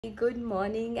Good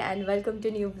morning and welcome to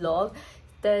new blog.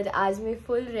 तर आज मी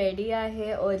फुल ready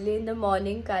आहे अर्ली इन द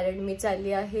मॉर्निंग, कारण मी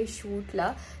चालली आहे शूटला.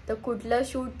 तर कुठलं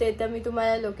शूट ते तर मी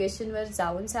तुम्हाला लोकेशनवर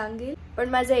जाऊन सांगेल. पण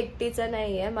माझं एकटीचं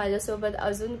नाही आहे, माझ्यासोबत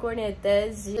अजून कोण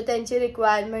येतंय. त्यांची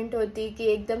रिक्वायरमेंट होती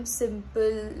की एकदम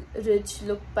सिम्पल रिच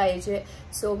लुक पाहिजे.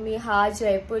 सो मी हा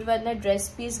जयपूरवरनं ड्रेस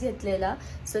पीस घेतलेला.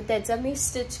 सो त्याचा मी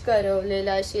स्टिच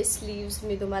करवलेला, असे स्लीव्स.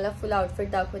 मी तुम्हाला फुल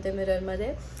आउटफिट दाखवते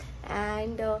मिररमध्ये.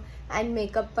 अँड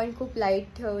मेकअप पण खूप लाईट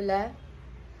ठेवला आहे.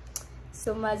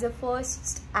 सो माझं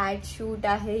फर्स्ट ॲड शूट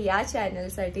आहे या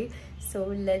चॅनलसाठी. So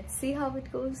let's see how it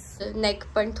goes. Neck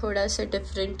पण थोडंसं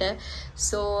डिफरंट आहे.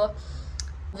 सो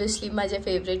ऑब्वियसली माझे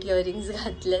फेवरेट इयरिंग्स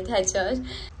घातलेत ह्याच्यावर.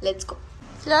 Let's go.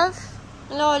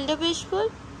 Love all the best for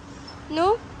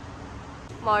no.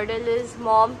 Model is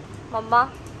Maugham. Mamma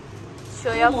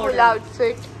show या फुल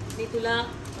आउटफिट. मी तुला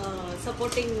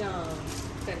सपोर्टिंग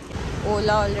करते.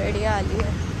 ओला ऑलरेडी आली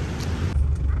आहे.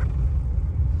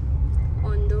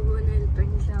 On the go nail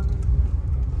paint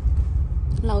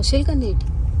लावशील का नीट.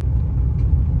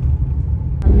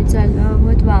 आम्ही चाललो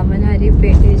आहोत वामनहारी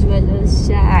पेठे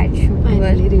ज्वेलर्सच्या ॲड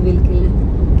शूटवर. रिव्हील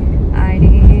केलं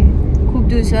आणि खूप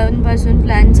दिवसांपासून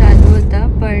प्लॅन चालू होता,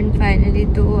 पण फायनली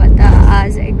तो आता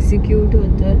आज एक्झिक्यूट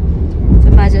होतो.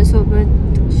 तर माझ्यासोबत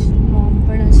मॉम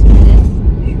पण असणार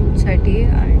आहे शूटसाठी.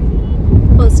 आणि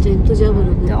फर्स्ट टाइम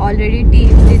तुझ्याबरोबर. तर ऑलरेडी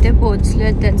टीम तिथे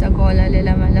पोहोचले. त्यांचा कॉल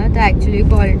आलेला मला. तर ॲक्च्युली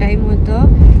कॉल टाईम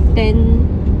होतं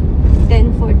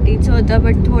 10:40चं होतं,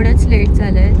 बट थोडंच लेट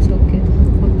झालं आहे. ओके.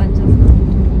 पप्पांचा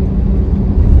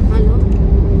हॅलो.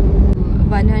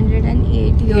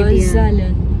 108 इयर्स झालं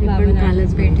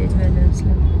कालच पेठे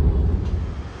ज्वेलर्सला.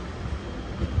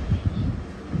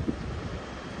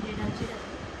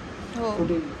 हो.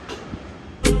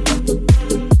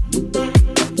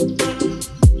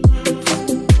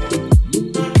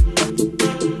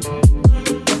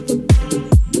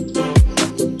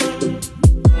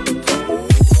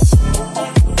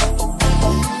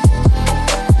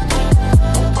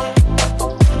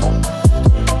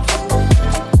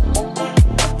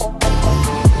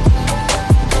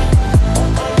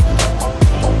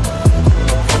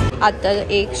 आता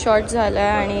एक शॉट झाला आहे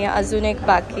आणि अजून एक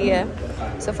बाकी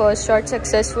आहे. So first shot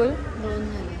successful.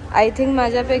 I think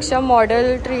माझ्यापेक्षा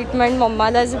मॉडेल ट्रीटमेंट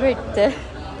मम्मालाच भेटते.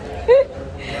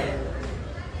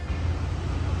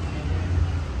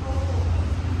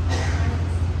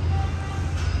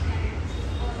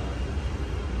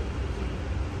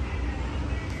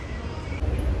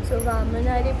 सो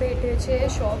वामनहारी पेठेचे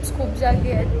शॉप्स खूप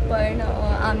जागी आहेत, पण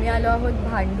आम्ही आलो आहोत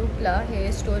भांडूपला.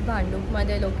 हे स्टोर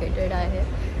भांडूपमध्ये लोकेटेड आहे.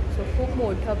 सो खूप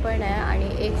मोठं पण आहे. आणि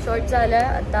एक शॉट झाला आहे,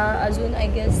 आता अजून आय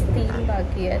गेस 3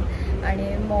 बाकी आहेत. आणि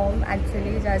मॉम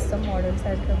ॲक्च्युली जास्त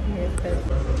मॉडेलसारखं बिहेव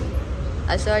करते.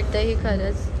 असं वाटतं ही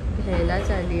खरंच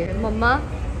घ्यायलाच आली आहे. मम्मा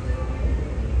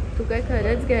तू काय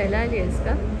खरंच घ्यायला आली आहेस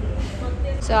का?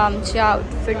 सो आमची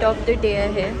आउटफिट ऑफ द डे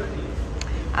आहे.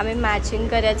 आम्ही मॅचिंग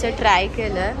करायचं ट्राय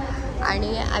केलं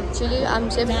आणि ॲक्च्युली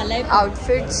आमचे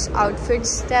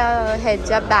आउटफिट्स त्या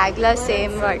ह्याच्या बॅगला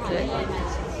सेम वाटले.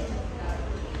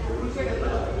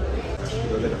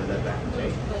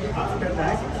 After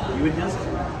that, you will just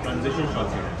transition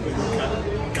shots.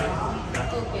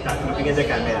 Start looking at the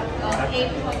camera.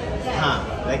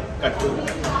 Like cut to.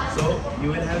 So you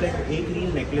will have like एक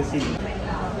reel necklace ही.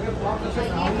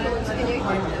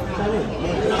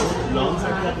 लॉंग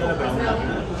साठी आपल्याला ब्राउन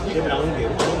लागणार. ते ब्राउन घेऊ.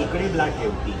 इकडे ब्लॅक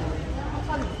घेऊ ती.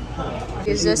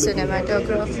 Is the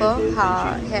cinematographer. हा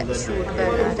हे शूट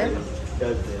करणार आहे.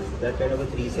 That kind of a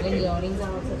 3 second. Earrings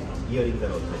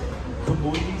are also. So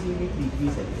both these will be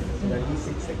 3 seconds. So that is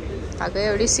 6 seconds. अगं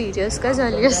एवढी सिरियस का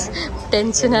झाली आहेस?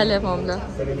 टेन्शन आलं आहे मॉमला.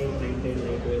 7, 8, 9, 10,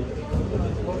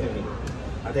 11, 12.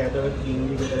 आता याच्यावर 3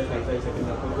 मिनिट 5 सेकंड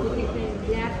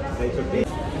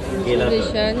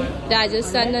विशाल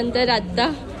राजस्थान नंतर आता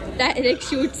डायरेक्ट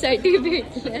शूटसाठी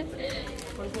भेटलं.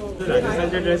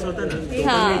 राजस्थानचा ड्रेस होता ना, तो पण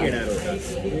मी घेणार होता.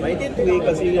 माहिती आहे तू एक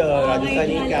अशी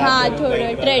राजस्थानी हां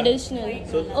थोडं ट्रेडिशनल.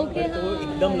 ओके. तो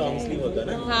एकदम लॉंग स्लीव होता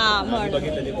ना. हां म्हणून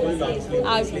बघितलं ते फुल लॉंग स्लीव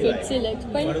आउटफिट सिलेक्ट.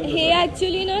 पण हे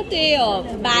ॲक्च्युली ना ते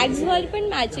बॅग्सवर पण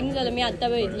मॅचिंग झालं. मी आता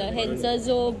बघितलं ह्यांचा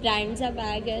जो ब्रँडचा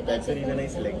बॅग आहे त्याचं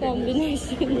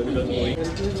कॉम्बिनेशन.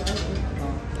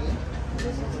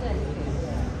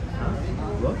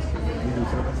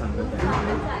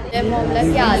 मॉमला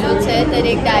की आलोच आहे, तर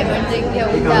एक डायमंड रिंग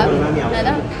घेऊन टाक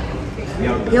ना.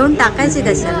 घेऊन टाकायची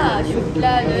कशाला. शूटला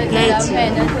आलोय,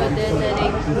 मेहनत होते, तर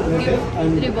एक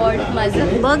गिफ्ट रिवॉर्ड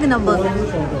माझं. बघ ना बघ,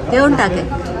 घेऊन टाके.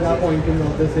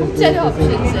 खूप सारे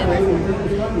ऑप्शन्स आहेत.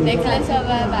 नेकलेस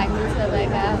हवा आहे, बँगल्स हवा आहे,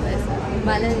 काय हवं आहे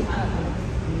मला.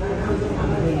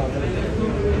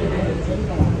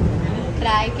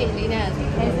 ट्राय केली नाही अजून.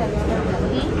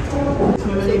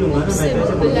 खूप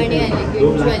सिम्पल आणि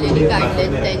एलिगेंट ज्वेलरी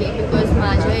काढलेत त्यांनी, बिकॉज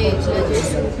माझ्या एजला जे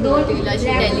सूट होतील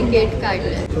असे डेलिकेट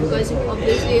काढले, बिकॉज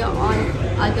ऑब्विसली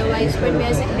अदरवाईज पण मी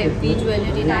असं हेवी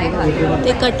ज्वेलरी नाही घालत.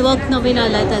 ते कटवर्क नवीन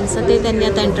आलाय त्यांचं, ते त्यांनी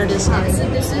आता इंट्रोड्यूस केलं. So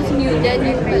this is new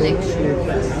new collection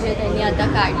जे त्यांनी आता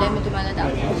काढलंय, मी तुम्हाला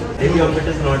दाखवतो.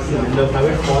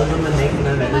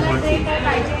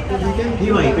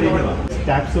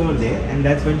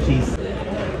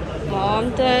 मॉम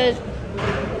तर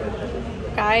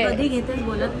काय कधी घेतेस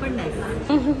बोलत पण नाही.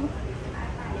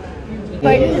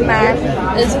 पण मॅम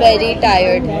इज व्हेरी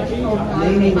टायर्ड.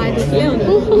 पाय दुखले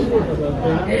होते.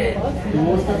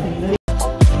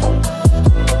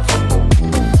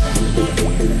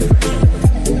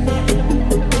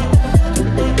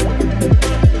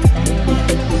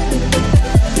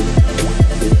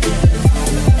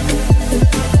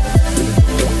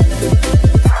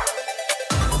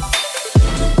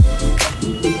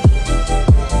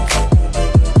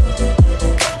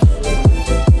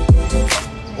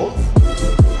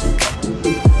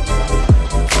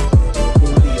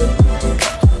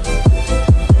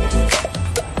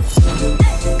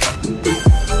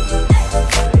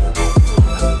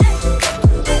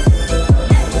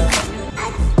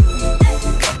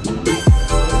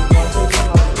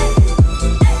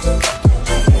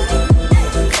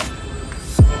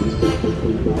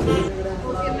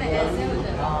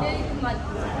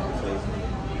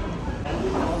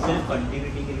 सिर्फ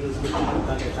कंटिन्यूटी के लिए उसके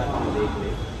का कैसा देख ले.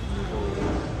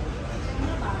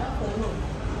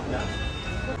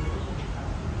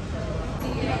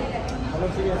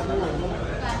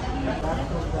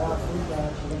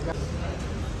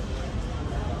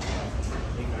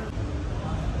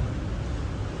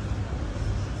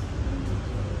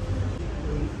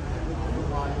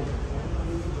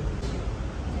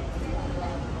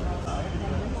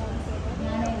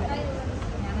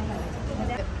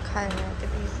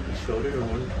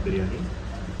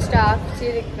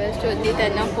 स्टाफची रिक्वेस्ट होती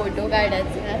त्यांना फोटो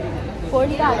काढायचा.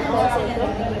 फोन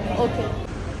काढायचा. ओके.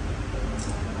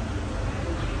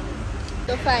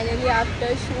 तो फायनली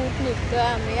आफ्टर शूट निघतो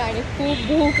आम्ही आणि खूप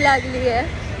भूक लागली आहे.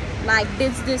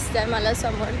 मॅगडीच दिसत आहे मला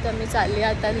समोर, तर मी चालली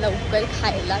आता लवकर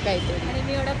खायला काहीतरी. आणि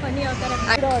मी एवढं फनी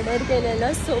ऑर्डर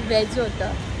केलेलं, सो व्हेज होतं.